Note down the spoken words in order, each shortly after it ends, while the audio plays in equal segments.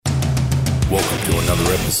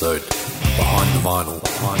another episode Behind the Vinyl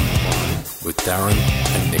with Darren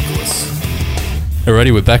and Nicholas.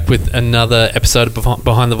 Alrighty, we're back with another episode of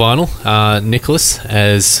Behind the Vinyl. Nicholas,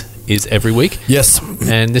 as is every week. Yes.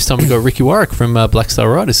 And this time we've got Ricky Warwick from Black Star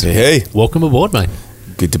Riders. Hey. Welcome aboard, mate.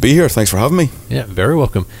 Good to be here. Thanks for having me. Yeah, very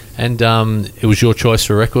welcome. And it was your choice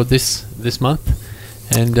for a record this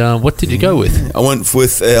month. And what did you go with? I went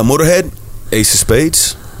with Motorhead, Ace of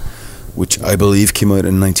Spades, which I believe came out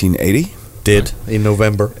in 1980. Did in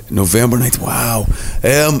November. November 9th. Wow.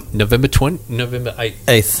 November 8th.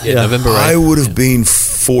 8th. Yeah, November 8th. I would have been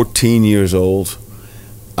 14 years old,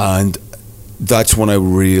 and that's when I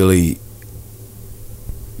really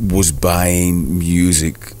was buying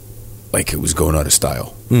music like it was going out of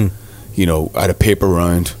style. You know, I had a paper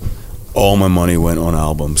round. All my money went on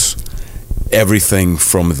albums. Everything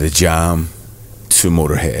from The Jam to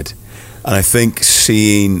Motorhead. And I think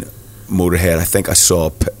seeing Motorhead, I think I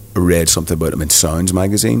read something about them in Sounds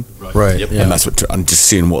magazine. Right. Yep. And that's what I'm just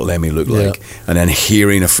seeing what Lemmy looked like. And then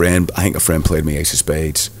hearing I think a friend played me Ace of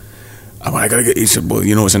Spades. And when he said, well,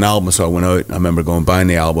 you know, it's an album. So I went out. I remember going buying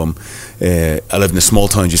the album. I lived in a small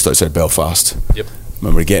town just outside Belfast. Yep. I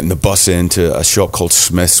remember getting the bus into a shop called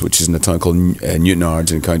Smith's, which is in a town called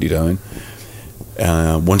Newtonards in County Down.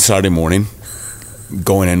 One Saturday morning,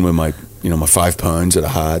 going in with my £5 that I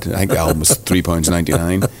had. I think the album was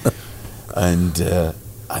 £3.99,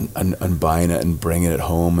 and buying it and bringing it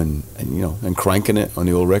home and cranking it on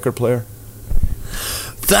the old record player.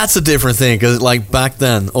 That's a different thing because, like, back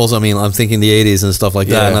then, also, I mean, I'm thinking the 80s and stuff like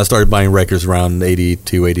that, Yeah. and I started buying records around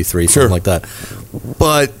 82, 83, Sure. something like that.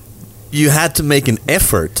 But you had to make an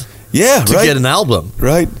effort to get an album.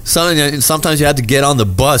 Right. Sometimes you had to get on the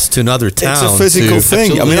bus to another town. It's a physical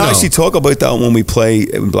thing. I mean, I know. actually talk about that when we play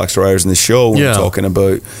in Black Star Riders in the show. When we're talking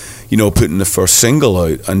about, putting the first single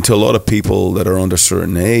out. And to a lot of people that are under a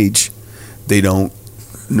certain age, they don't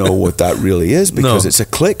know what that really is because it's a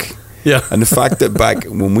click. Yeah. And the fact that back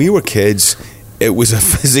when we were kids, it was a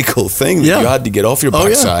physical thing that you had to get off your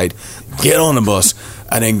backside, get on the bus,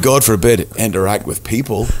 and then, God forbid, interact with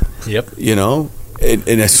people. Yep. You know,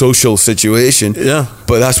 in a social situation. Yeah.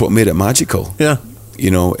 But that's what made it magical. Yeah. You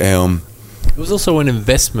know, It was also an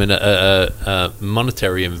investment, a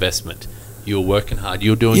monetary investment. You were working hard. You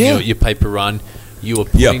were doing your paper run. You were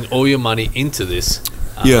putting all your money into this.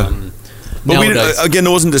 But Nowadays, again,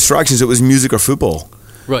 there wasn't distractions. It was music or football.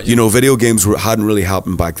 right? You know, video games hadn't really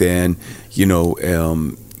happened back then. You know,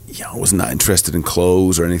 I wasn't that interested in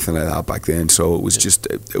clothes or anything like that back then. So it was just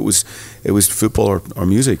it was football or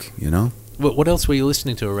music. You know. What else were you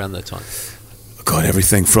listening to around that time? God,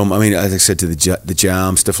 everything from, I mean, as I said, to the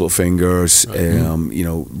Jam, Stiff Little Fingers,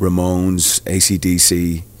 Ramones,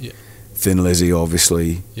 AC/DC, Thin Lizzy,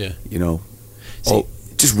 obviously. Yeah. You know,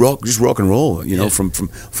 just rock and roll. You know, from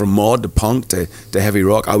mod to punk to heavy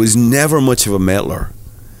rock. I was never much of a metaler.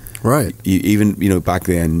 Right. Even back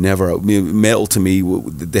then, never. Metal to me,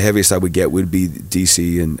 the heaviest I would get would be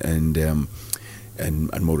DC and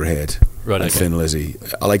Motorhead. Right, and okay. Thin Lizzy.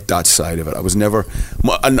 I like that side of it. I was never,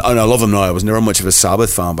 and I love them now. I was never much of a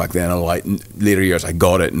Sabbath fan back then. Later years, I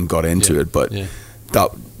got it and got into it, but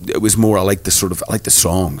that it was more. I like the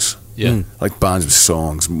songs. Yeah, I like bands with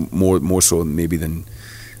songs more so maybe than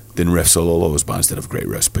riffs. Although those bands did have great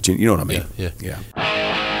riffs, but you know what I mean. Yeah.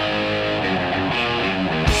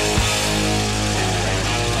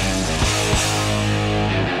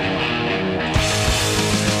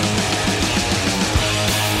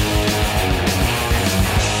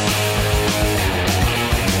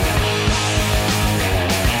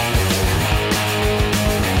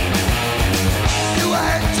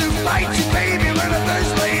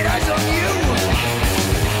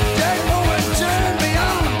 Turn me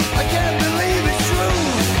on, I can't believe it's true.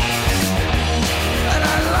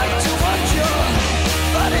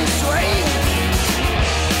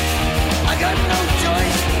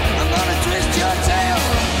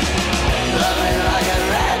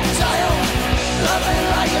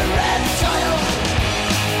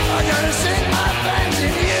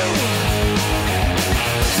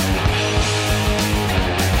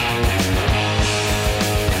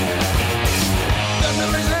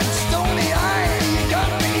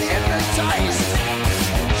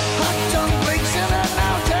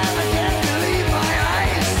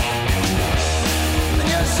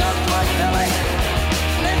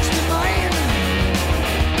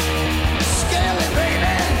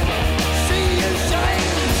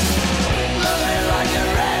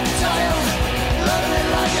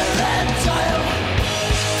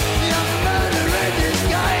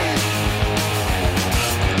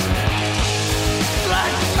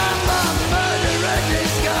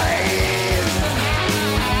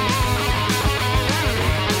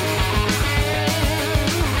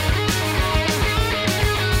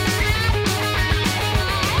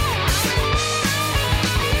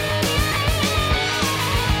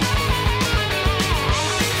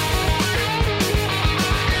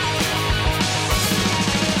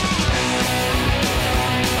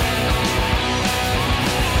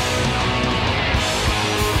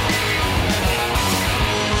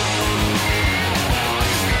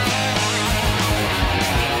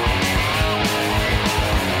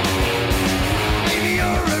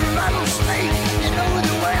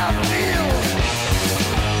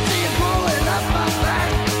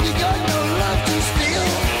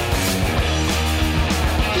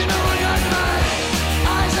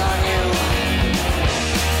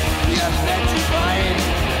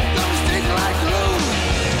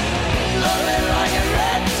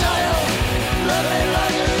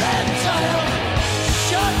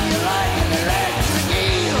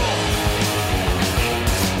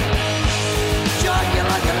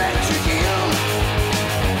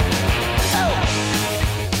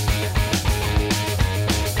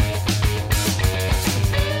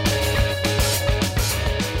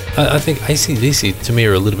 I think AC/DC to me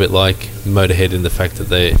are a little bit like Motorhead in the fact that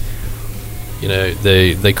they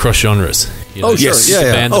cross genres. You know, Oh, sure. Yes. Yeah, the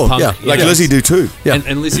yeah. band, Oh, the punk, yeah. you Like know. Lizzie do too. Yeah.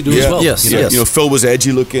 And Lizzie do Yeah. as well. Yes, you know? yes. You know, Phil was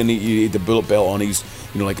edgy looking. He had the bullet belt on. He's,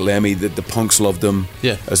 like Lemmy. The punks loved him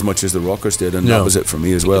Yeah. as much as the rockers did, and Yeah. that was it for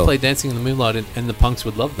me as You well. play Dancing in the Moonlight, and the punks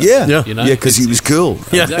would love that. Yeah, Yeah. you know, because he was cool.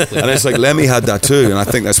 Yeah. Exactly. And it's like Lemmy had that too, and I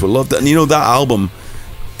think that's what loved it. And that album,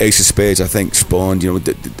 Ace of Spades, I think spawned.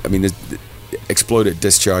 The Exploited,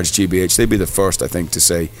 Discharge, GBH. They'd be the first, I think, to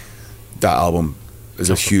say that album is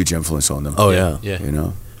a huge influence on them. Oh, yeah. Yeah.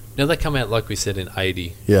 Now they come out like we said in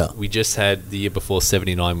 '80. Yeah. We just had the year before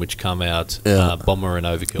 '79, which come out Yeah. Bomber and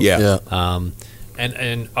Overkill. Yeah. Yeah.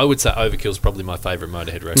 And I would say Overkill's probably my favorite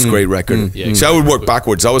Motorhead record. It's a great record. Yeah, So I would great work record.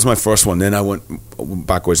 backwards. That was my first one. Then I went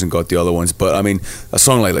backwards and got the other ones. But I mean, a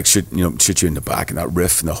song like shoot you in the back and that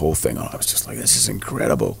riff and the whole thing. I was just like, this is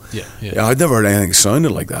incredible. Yeah. I'd never heard anything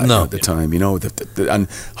sounded like that No. at the time. And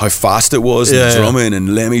how fast it was, and Yeah, the yeah. drumming,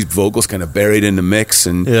 and Lemmy's vocals kind of buried in the mix,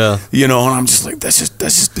 and Yeah. and I'm just like, this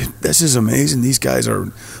is amazing. These guys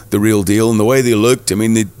are the real deal, and the way they looked. I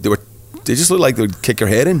mean, they just looked like they would kick your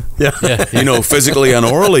head in. Yeah. Physically and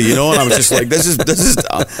orally, and I was just like, this is,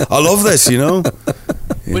 I love this,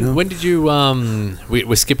 When did you?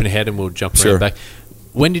 We're skipping ahead and we'll jump Sure. around back.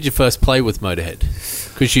 When did you first play with Motorhead?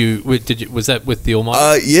 Because was that with the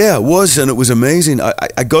Almighty? Yeah, it was, and it was amazing.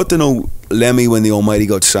 I got to know Lemmy when the Almighty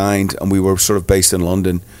got signed, and we were sort of based in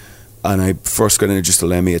London. And I first got introduced to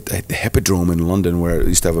Lemmy at the Hippodrome in London, where I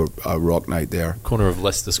used to have a rock night there. Corner of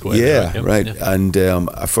Leicester Square. Yeah, Yep. right. Yeah. And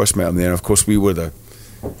I first met him there. Of course, we were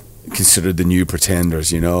considered the new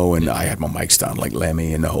Pretenders, and I had my mic stand like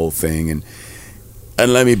Lemmy and the whole thing, and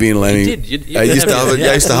Lemmy being Lemmy. You did. You I did used to have have it. it.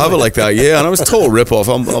 I used to have it like that. Yeah, and I was a total rip off.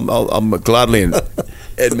 I'm gladly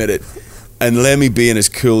admit it. And Lemmy being as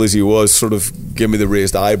cool as he was, sort of gave me the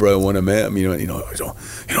raised eyebrow when I met him. So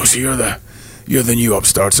you're the new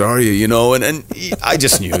upstarts, are you? And I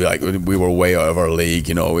just knew like we were way out of our league.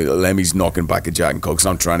 Lemmy's knocking back at Jack and Cokes,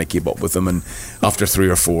 and I'm trying to keep up with him. And after 3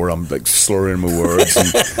 or 4, I'm like slurring my words, and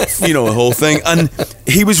the whole thing. And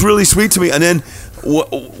he was really sweet to me. And then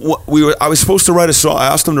I was supposed to write a song. I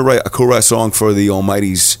asked him to co-write a song for the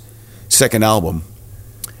Almighty's second album,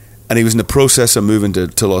 and he was in the process of moving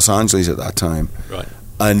to Los Angeles at that time. Right.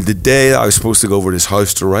 And the day that I was supposed to go over to his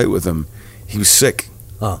house to write with him, he was sick.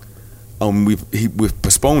 Oh. We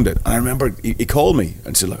postponed it. And I remember he called me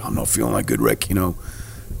and said, "Look, I'm not feeling that good, Rick. Don't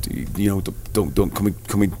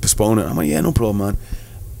can we postpone it?" I'm like, "Yeah, no problem, man."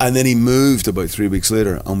 And then he moved about 3 weeks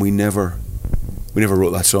later, and we never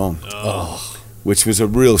wrote that song. Which was a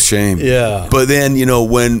real shame. Yeah. But then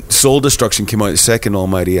when Soul Destruction came out, the second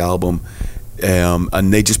Almighty album,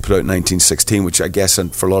 and they just put out 1916, which I guess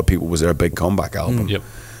for a lot of people was their big comeback album. Yep.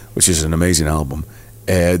 Which is an amazing album.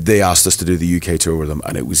 They asked us to do the UK tour with them,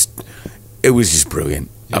 and it was just brilliant.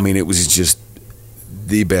 I mean, it was just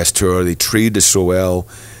the best tour. They treated us so well.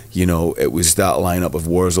 It was that lineup of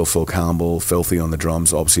Wurzel, Phil Campbell, Filthy on the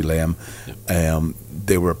drums, obviously Liam.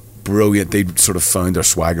 They were brilliant. They sort of found their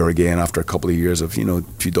swagger again after a couple of years of a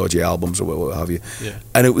few dodgy albums or what have you. Yeah.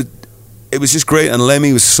 And it was just great. And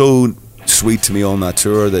Lemmy was so sweet to me on that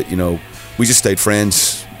tour that we just stayed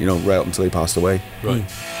friends. Right up until he passed away. Right.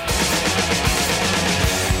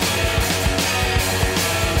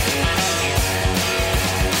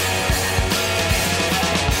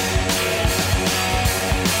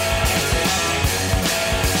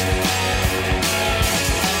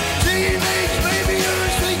 Teenage baby, you're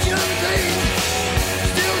a sweet young thing.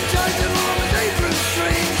 Still tied to mama's apron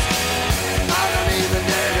strings. I don't even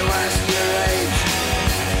dare to ask your age.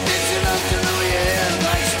 It's enough to know you're here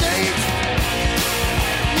backstage.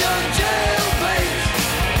 Young jailbait.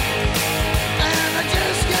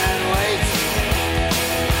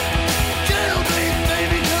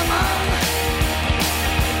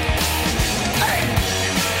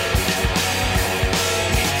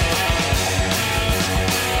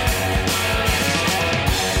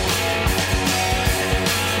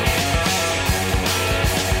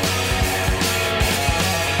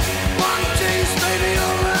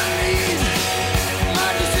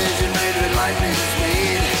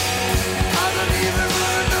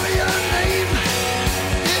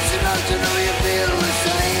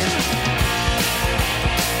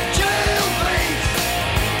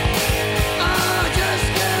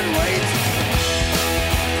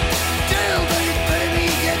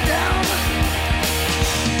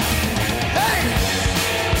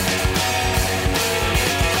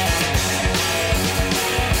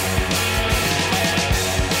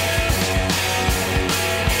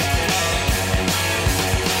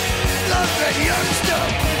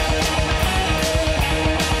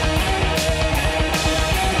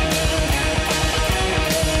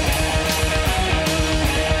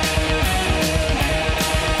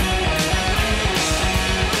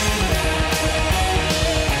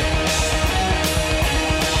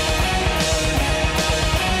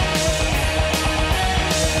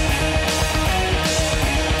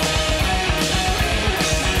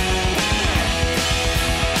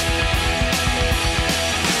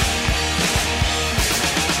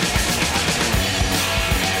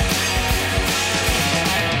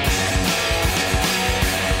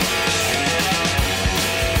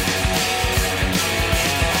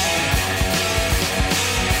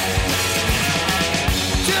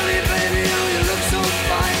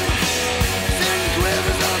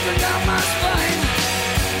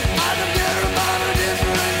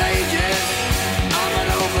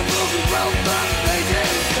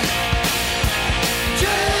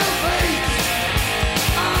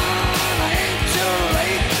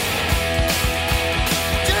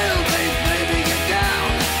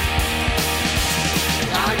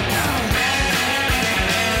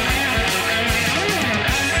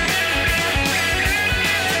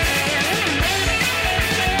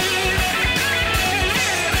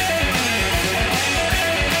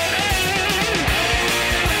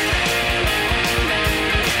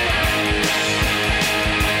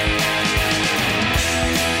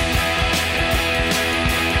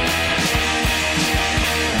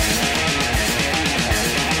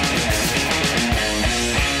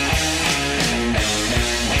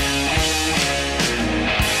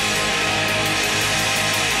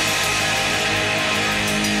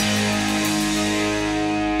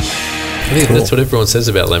 I think that's what everyone says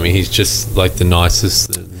about Lemmy. He's just like the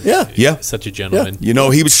nicest. Yeah. Such a gentleman. You know,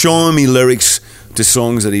 he was showing me lyrics to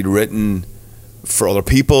songs that he'd written for other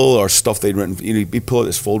people or stuff they'd written. You know, he'd pull out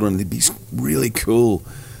this folder and they'd be really cool,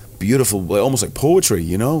 beautiful, almost like poetry.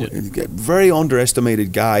 You know, very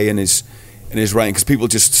underestimated guy in his writing, because people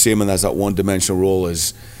just see him as that one-dimensional role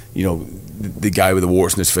as, you know, the guy with the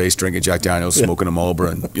warts in his face, drinking Jack Daniels, smoking a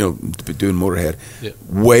Marlboro, and, you know, doing Motorhead. Yeah.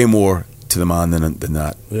 Way more to the man than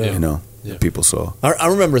that. You know, people saw. I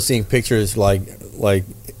remember seeing pictures like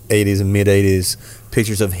 80s and mid 80s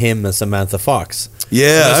pictures of him and Samantha Fox.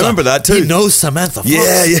 Yeah, I remember that too. He knows Samantha Fox.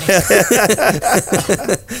 Yeah.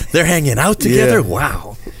 They're hanging out together.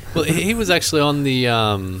 Wow. Well, he was actually on the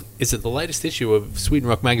is it the latest issue of Sweden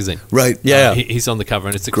Rock magazine? Right. Yeah. He's on the cover,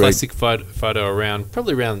 and it's a classic photo around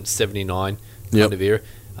probably around 79 kind of era.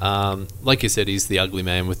 Like you said, he's the ugly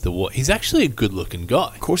man with the He's actually a good-looking guy.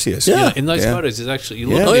 Of course he is. Yeah. You know, in those photos, it's actually you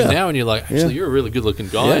look at him now, and you're like, actually, you're a really good-looking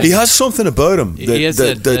guy. Yeah. He has something about him. He has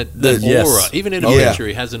that aura. Even in a picture,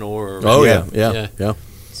 he has an aura. Yeah.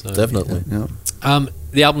 So, definitely. Yeah.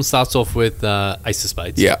 The album starts off with Ace of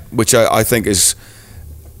Spades. Yeah, which I think is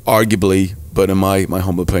arguably, but in my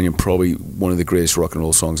humble opinion, probably one of the greatest rock and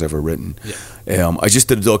roll songs ever written. Yeah. I just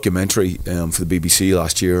did a documentary for the BBC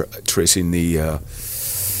last year, tracing the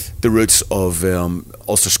roots of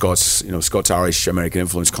Ulster Scots, you know, Scots-Irish American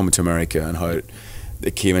influence coming to America, and how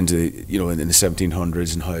it came into, you know, in the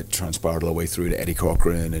 1700s, and how it transpired all the way through to Eddie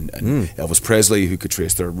Cochran and Elvis Presley, who could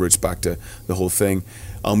trace their roots back to the whole thing.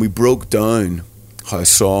 And we broke down how a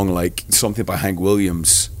song like something by Hank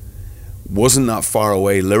Williams wasn't that far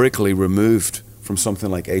away lyrically removed from something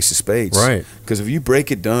like Ace of Spades. Right. Because if you break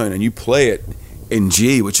it down and you play it in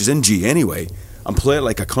G, which is in G anyway, and play it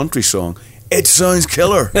like a country song, it sounds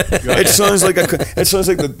killer. It sounds like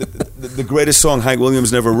the greatest song Hank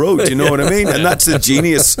Williams never wrote. You know what I mean? And that's the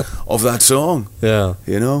genius of that song. Yeah.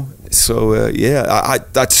 You know. So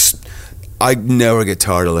I never get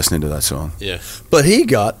tired of listening to that song. Yeah. But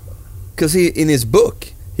because in his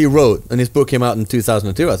book, he wrote, and his book came out in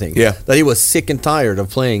 2002, I think, that he was sick and tired of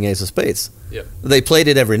playing Ace of Spades. Yeah. They played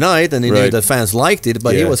it every night, and he knew that fans liked it,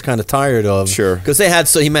 but he was kind of tired of... Sure. Because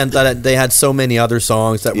he meant that they had so many other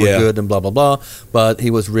songs that were good and blah, blah, blah, but he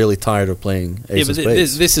was really tired of playing Ace of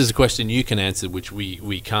Spades. This is a question you can answer, which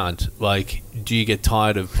we can't. Like, do you get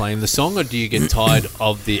tired of playing the song, or do you get tired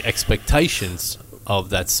of the expectations of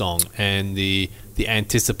that song and the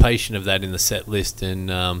anticipation of that in the set list? And,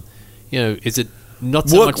 you know, is it... Not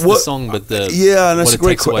so much the song, but the and that's a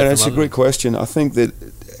great question. I think that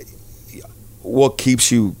what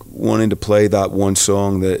keeps you wanting to play that one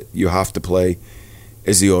song that you have to play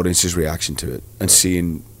is the audience's reaction to it, and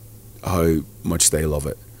seeing how much they love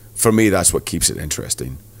it. For me, that's what keeps it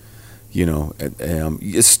interesting. You know,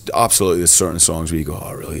 it's absolutely there's certain songs where you go,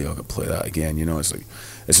 oh really, I could play that again. You know, it's like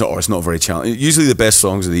it's not very challenging. Usually the best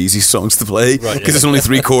songs are the easiest songs to play because there's only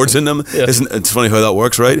 3 chords in them. It's funny how that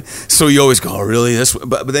works, right? So you always go, oh really?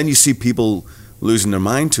 But then you see people losing their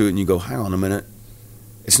mind to it, and you go, hang on a minute,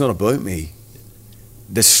 it's not about me.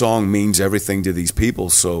 This song means everything to these people,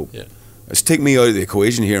 so let's take me out of the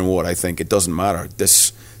equation here. And what I think, it doesn't matter.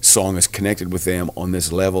 This song is connected with them on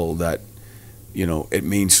this level that, you know, it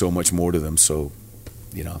means so much more to them. So,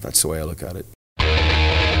 you know, that's the way I look at it.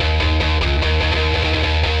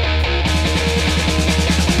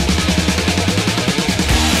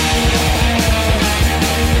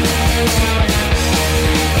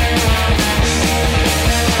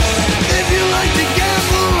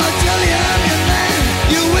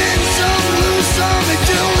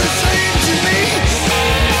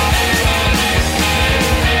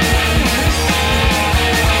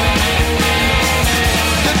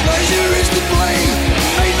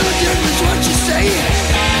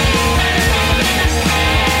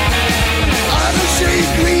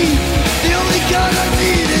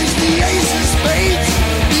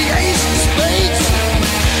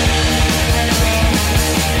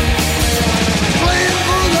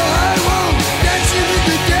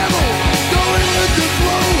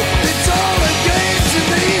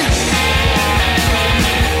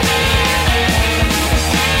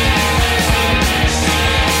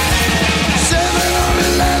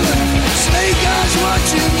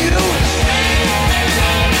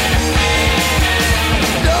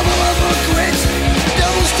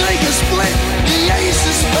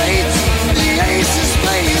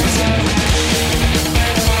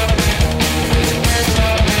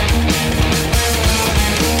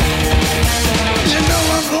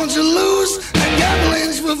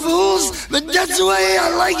 That's the way I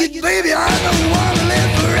like it, baby. I don't want to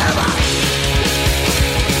live forever.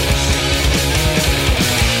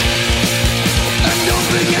 And don't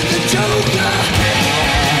forget the joke.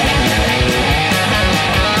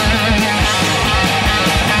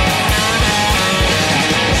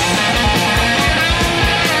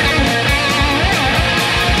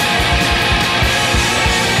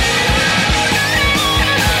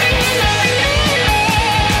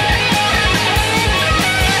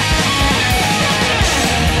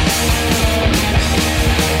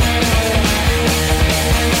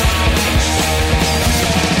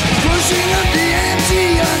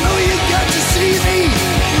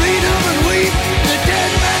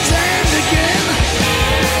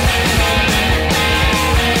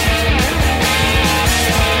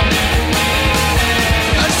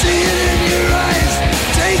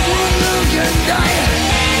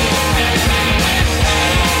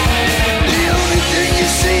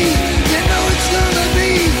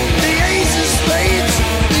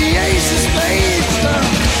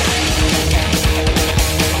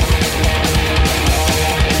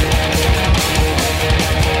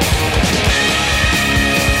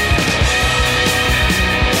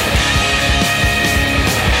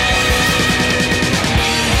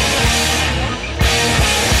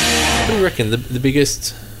 reckon the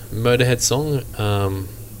biggest Motorhead song?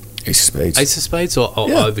 Ace of Spades. Ace of Spades or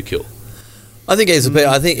Overkill? I think Ace of Spades.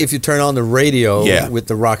 I think if you turn on the radio with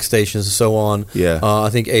the rock stations and so on, I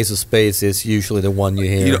think Ace of Spades is usually the one you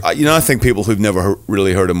hear. I think people who've never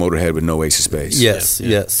really heard of Motorhead would know Ace of Spades. Yes.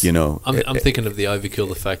 I'm thinking of the Overkill,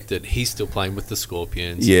 the fact that he's still playing with the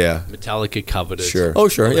Scorpions. Yeah. Metallica covered it. Sure. Oh,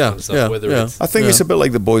 sure. Yeah. It's, I think it's a bit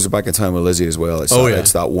like the Boys Are Back in Town with Lizzie as well. It's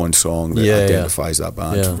it's that one song that identifies that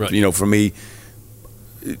band. Yeah. Right. For me,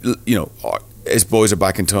 is Boys Are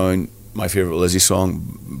Back in Town my favorite Lizzie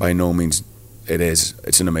song? By no means. It is.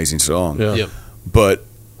 It's an amazing song. Yeah. But,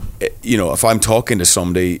 if I'm talking to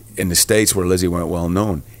somebody in the States where Lizzie weren't well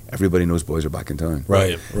known, everybody knows Boys Are Back in Town.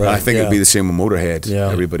 Right. And I think it'd be the same with Motorhead. Yeah.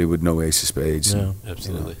 Everybody would know Ace of Spades. Yeah.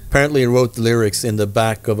 Absolutely. Apparently, he wrote the lyrics in the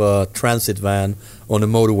back of a transit van on a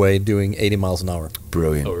motorway doing 80 miles an hour.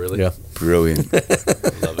 Brilliant. Oh, really? Yeah. Brilliant.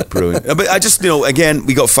 Love it. Brilliant. But I just, again,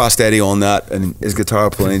 we got Fast Eddie on that, and his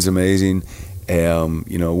guitar playing's amazing. We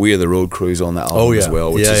Are the Road Crews on that album as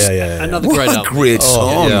well, which is another great album. Great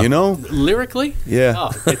song, Lyrically,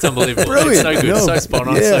 it's unbelievable. Brilliant. It's so good, so spot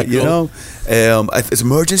on. Yeah, so cool. It's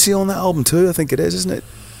Emergency on that album too. I think it is, isn't it?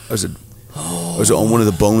 Or is it on one of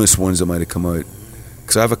the bonus ones that might have come out?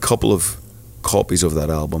 Because I have a couple of copies of that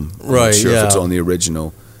album. I'm not sure if it's on the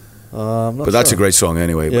original. But that's a great song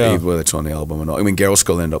anyway, whether it's on the album or not. I mean, Girl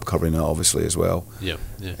Skull ended up covering that obviously as well. Yeah.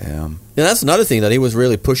 That's another thing that he was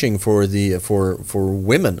really pushing for for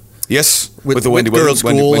women. Yes, with the Wendy Girl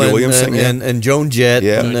School Williams thing, and Joan Jett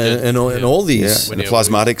and all these. And the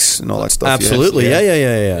Plasmatics and all that stuff. Absolutely,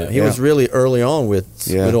 He was really early on with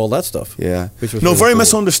all that stuff. Yeah. Which was very cool.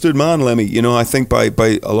 misunderstood man, Lemmy. I think by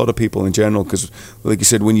a lot of people in general, because like you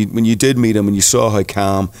said, when you did meet him and you saw how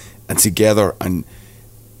calm and together and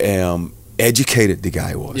educated the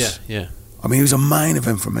guy was. Yeah. I mean, he was a mine of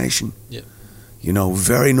information. Yeah.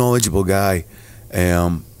 Very knowledgeable guy.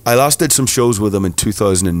 I last did some shows with him in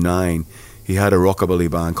 2009. He had a rockabilly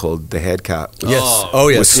band called The Head Cat. Yes.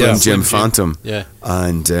 With Slim Jim Phantom. Yeah.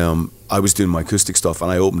 And I was doing my acoustic stuff, and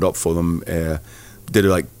I opened up for them. Did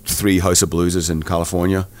like 3 House of Blueses in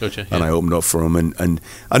California. Gotcha, and I opened up for him, and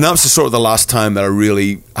that was the sort of the last time that I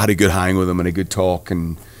really had a good hang with him and a good talk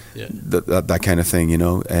and that kind of thing,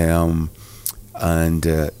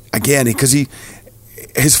 again, because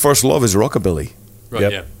his first love is rockabilly.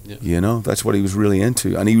 Right. Yeah. That's what he was really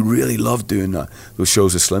into, and he really loved doing those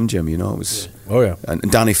shows with Slim Jim. It was.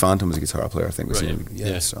 And Danny Phantom was a guitar player, I think. Was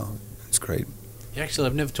so it's great. Actually,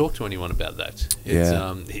 I've never talked to anyone about that.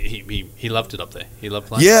 He loved it up there. He loved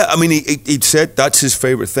playing. Yeah, I mean, he said that's his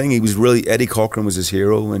favorite thing. He was really Eddie Cochran was his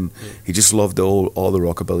hero, and he just loved all the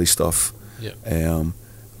rockabilly stuff. Yeah.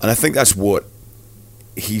 And I think that's what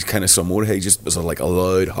he's kind of somewhat. He just was like a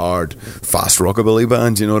loud, hard, fast rockabilly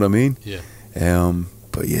band. You know what I mean? Yeah.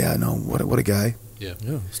 But what a guy. Yeah.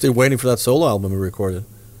 Still waiting for that solo album he recorded.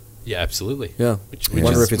 Yeah, absolutely. Yeah. Which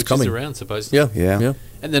wonder if it's coming is around, supposedly. Yeah.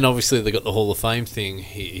 And then obviously they got the Hall of Fame thing.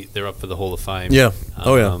 They're up for the Hall of Fame. Yeah.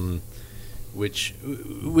 Which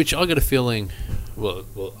I got a feeling. Well,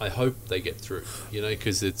 I hope they get through.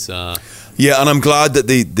 Because it's. Yeah, and I'm glad that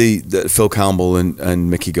that Phil Campbell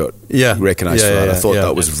and Mickey got recognised for that. I thought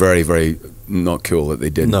that was very, very not cool that they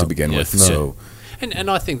didn't to begin with. So.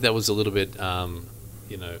 And I think that was a little bit,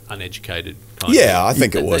 uneducated. Kind of. I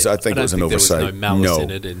think it was. I think it was an oversight. There was no malice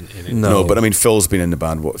in it. No, but I mean, Phil's been in the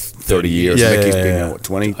band 30 years. Mickey's been there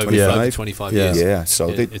 20, 25? 25 years. Yeah, so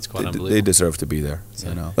it's quite unbelievable. They deserve to be there.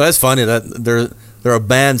 Well, that's funny that there are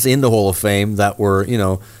bands in the Hall of Fame that were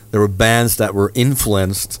there were bands that were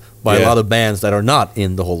influenced by a lot of bands that are not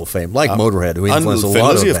in the Hall of Fame, like Motorhead, who influenced a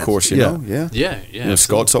lot of bands. of course, Yeah.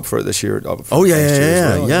 Scott's up for it this year.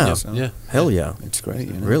 Yeah. Hell yeah. It's great.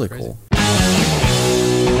 Really cool.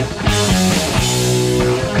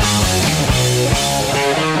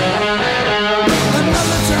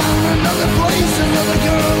 Another town, another place, another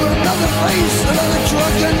girl, another face, another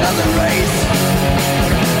truck, another race.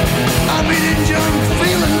 I'm eating junk,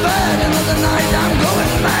 feeling bad. Another night I'm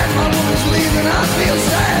going mad. My woman's leaving, I feel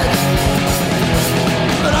sad.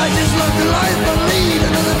 But I just love the life I lead.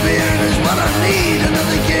 Another beer is what I need.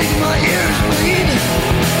 Another gig, my ears bleed.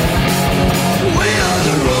 We are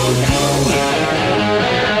the road crew.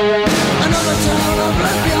 Another town I've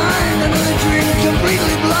left behind. Another dream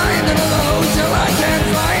completely blind. Another hotel I can't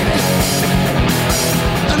find.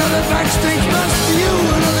 Another backstage bus view.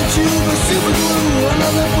 Another tube of super glue.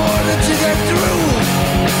 Another border to get through.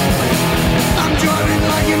 I'm driving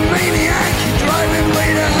like a maniac. Driving way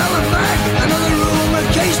to hell and back. Another room, a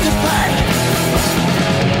case to pack.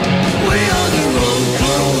 We are the road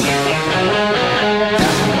crew.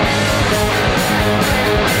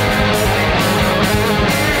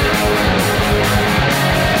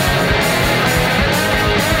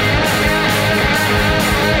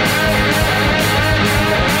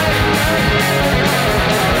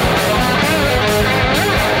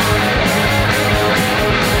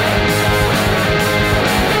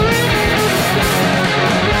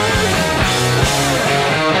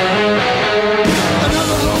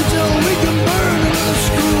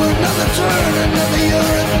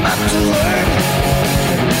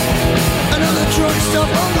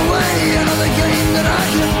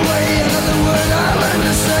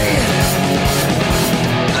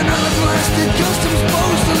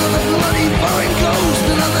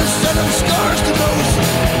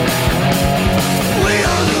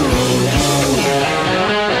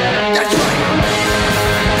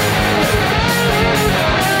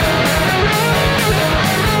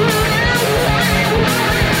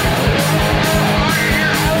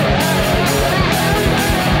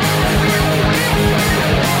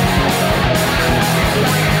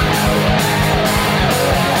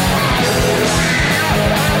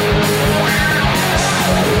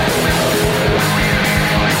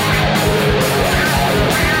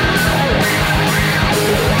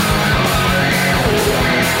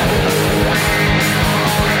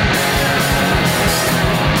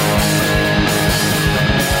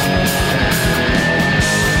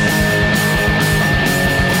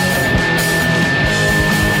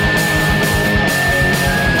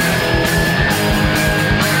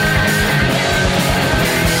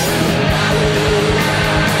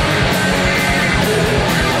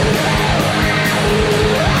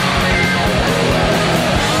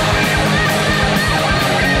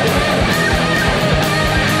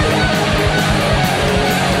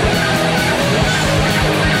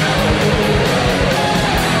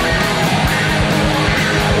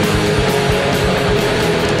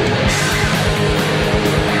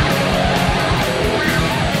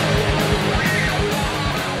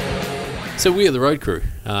 So We Are the Road Crew.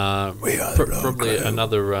 We Are the Road Probably Crew.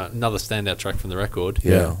 another standout track from the record.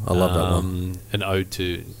 Yeah, I love that one. An ode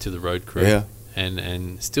to the Road Crew. Yeah.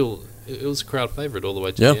 And still, it was a crowd favorite all the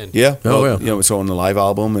way to Yeah. the end. Yeah, Oh, well, yeah. you know, it's on the live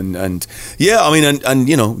album, and yeah, I mean, and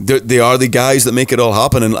you know, they are the guys that make it all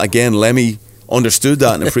happen. And again, Lemmy understood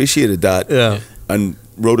that and appreciated that, Yeah. and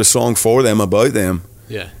wrote a song for them about them.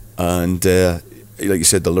 Yeah. And like you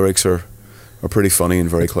said, the lyrics are pretty funny and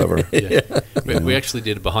very clever. Yeah. We actually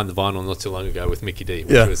did a Behind the Vinyl not too long ago with Mickey D,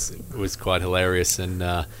 which Yeah. was quite hilarious. And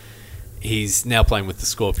he's now playing with the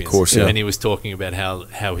Scorpions. Of course, yeah. And he was talking about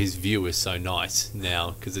how his view is so nice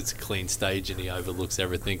now because it's a clean stage and he overlooks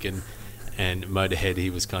everything. And Motorhead,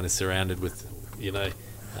 he was kind of surrounded with, you know,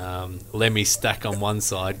 Lemmy Stack on one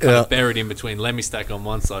side, kind of buried in between Lemmy Stack on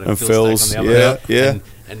one side and And Phil Phil's, Stack on the other. yeah.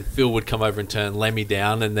 And Phil would come over and turn Lemmy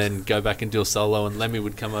down and then go back and do a solo, and Lemmy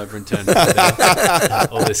would come over and turn Phil down.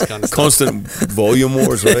 All this kind of stuff. Constant volume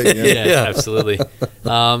wars, right? Yeah, absolutely.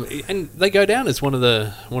 And they go down as one of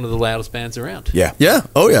the loudest bands around. Yeah. Yeah.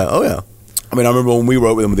 Oh yeah. Oh yeah. I mean, I remember when we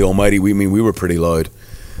wrote with them with the Almighty. We were pretty loud,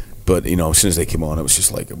 but you know, as soon as they came on, it was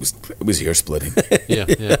just like it was ear splitting.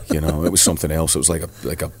 Yeah. You know, it was something else. It was like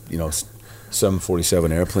a you know,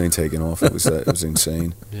 747 airplane taking off. It was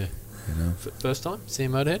insane. Yeah. You know. First time seeing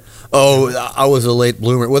Motorhead? Oh, I was a late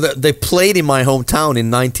bloomer. Well, they played in my hometown in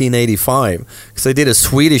 1985 because they did a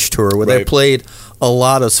Swedish tour where they Right. played a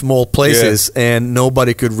lot of small places, and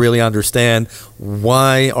nobody could really understand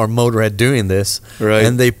why are Motorhead doing this. Right.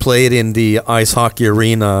 And they played in the ice hockey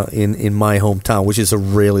arena in my hometown, which is a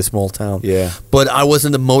really small town. Yeah. But I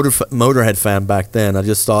wasn't a Motorhead fan back then. I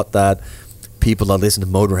just thought that people that listen to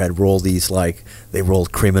Motorhead were all these, like, they were all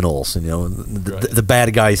criminals, you know, the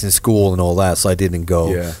bad guys in school and all that, so I didn't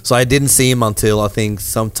go. Yeah. So I didn't see him until, I think,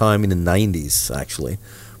 sometime in the 90s, actually.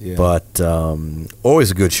 Yeah. But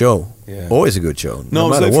always a good show. Yeah. Always a good show. No, it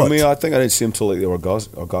was matter like what. for me, I think I didn't see him till like the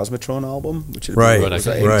Orgasmatron album, which is Right, was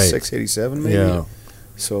that right. 86, 87 maybe. Yeah.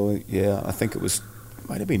 So yeah, I think it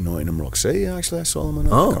might have been Nottingham Rock City. Actually, I saw them in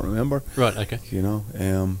that. Oh. I can't remember. Right, okay. You know,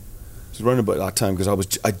 it was around about that time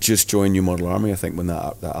because I just joined New Model Army. I think when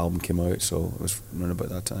that album came out, so it was around about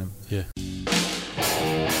that time. Yeah.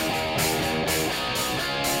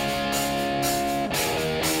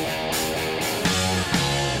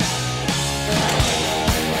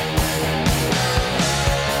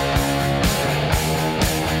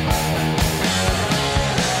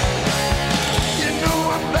 You know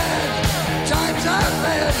I'm bad, times I've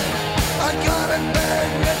had. I got a bad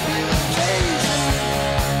reputation.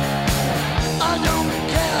 I don't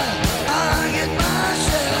care, I get my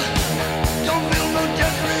share. Don't feel no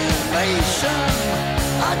deprivation.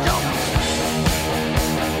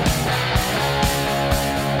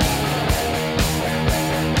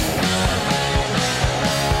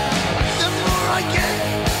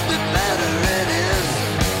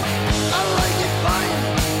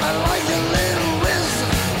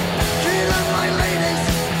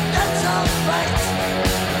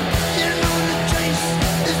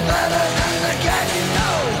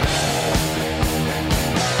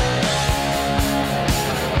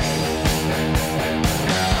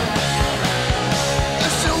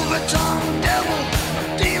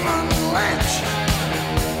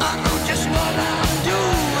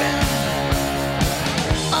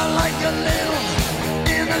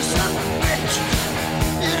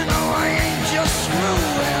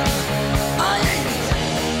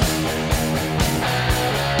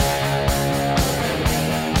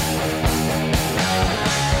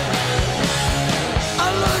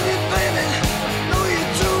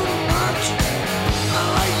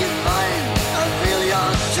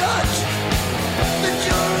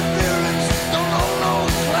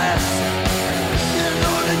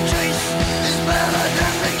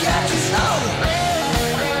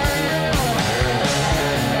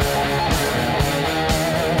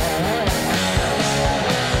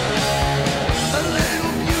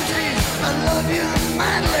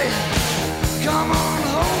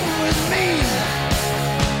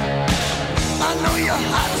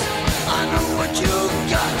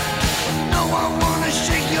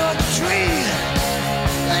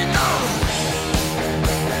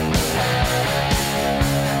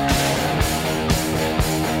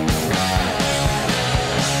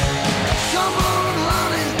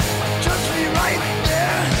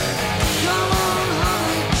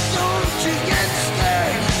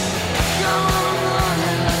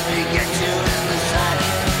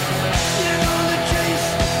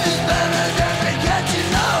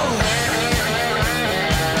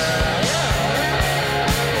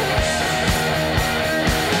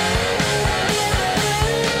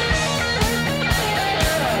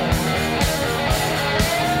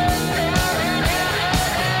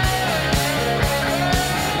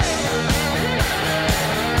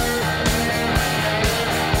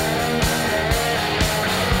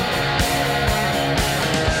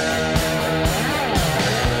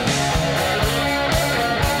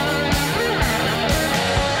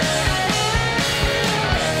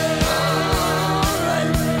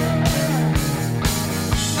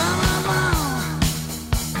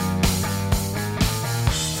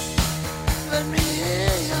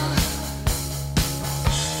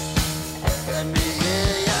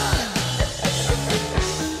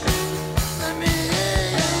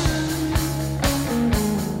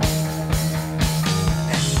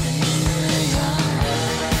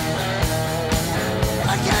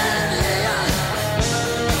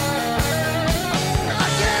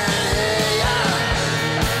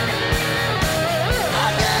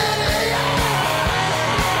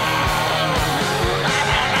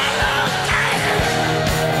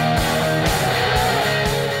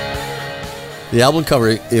 The album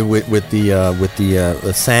cover with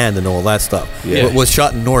the sand and all that stuff Yeah. was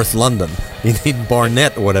shot in North London, in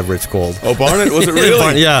Barnet or whatever it's called. Oh, Barnet, was it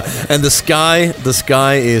really? Yeah, and the sky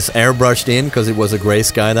is airbrushed in because it was a grey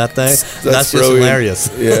sky that day. That's just brilliant. hilarious.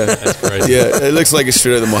 Yeah, That's crazy. yeah. It looks like it's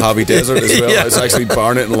straight out of the Mojave Desert as well. Yeah. It's actually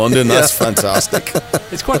Barnet in London. That's fantastic.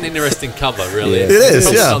 It's quite an interesting cover, really. Yeah. It is,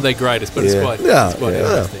 It's yeah. not their greatest, but Yeah. Yeah, it's quite yeah.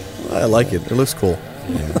 interesting. I like it. It looks cool.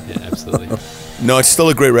 Yeah, absolutely. No, it's still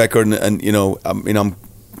a great record, and you know, I'm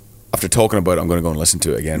after talking about it, I'm going to go and listen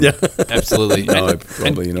to it again. Yeah. Absolutely. No, and,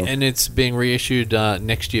 probably, you know. and it's being reissued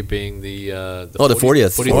next year, being the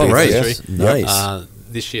 40th. 40th Oh, right. anniversary. Yes. Nice.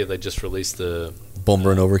 This year they just released the Bomber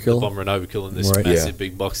and Overkill. Bomber and Overkill in this Right. massive Yeah.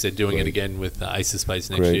 big box. They're doing it again with Ace of Spades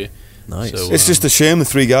next Great. year. Nice. So, It's just a shame the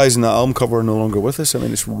three guys in that album cover are no longer with us. I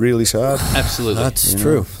mean, it's really sad. absolutely. That's You know?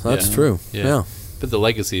 true. That's Yeah. true. Yeah. Yeah. But the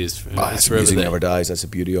legacy is Ah, it's it's forever music there. never dies. That's the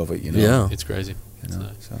beauty of it, you know. Yeah. It's crazy. You know,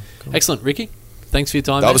 So- so, cool. Excellent, Ricky. Thanks for your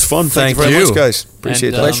time. That mate. was fun. Thank you Thank very you. much, guys. Appreciate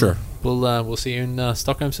And, that. Pleasure. We'll see you in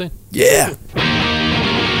Stockholm soon. Yeah.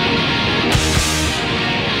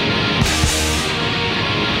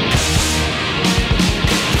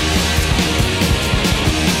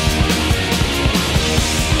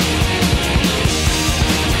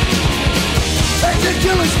 Let the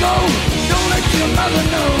killers go. Don't let your mother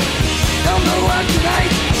know. Don't go out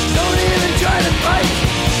tonight. Don't even try to fight.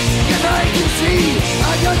 'Cause I can see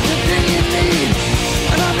I got the thing you need.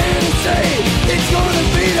 And I'm here to say it's gonna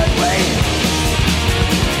be that way.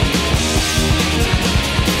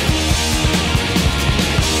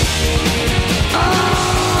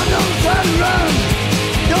 Ah, don't try to run.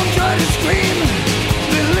 Don't try to scream.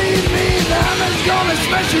 Believe me, the hammer's gonna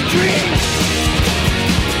smash your dreams.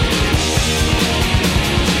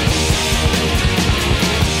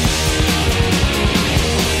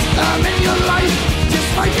 I'm in your life, just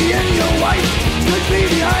might be in your wife. Could be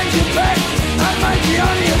behind your back, I might be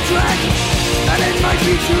on your track. And it might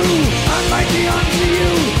be true, I might be on to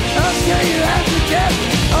you. I'll tear you half to death,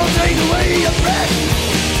 I'll take away your breath.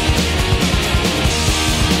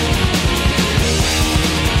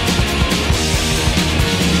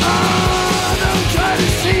 Ah, don't try to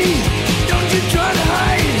see, don't you try to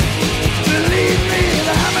hide. Believe me,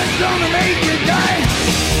 the hammer's gonna make you die.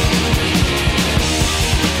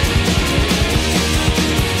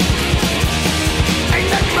 Ain't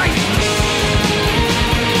that right?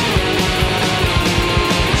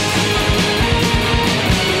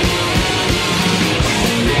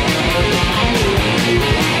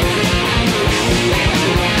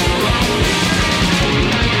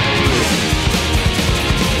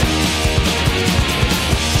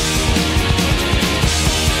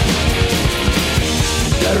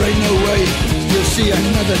 There ain't no way you'll see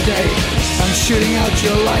another day. I'm shooting out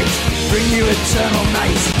your light, bring you eternal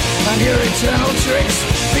night. And your eternal tricks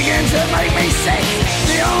begin to make me sick.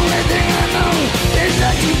 The only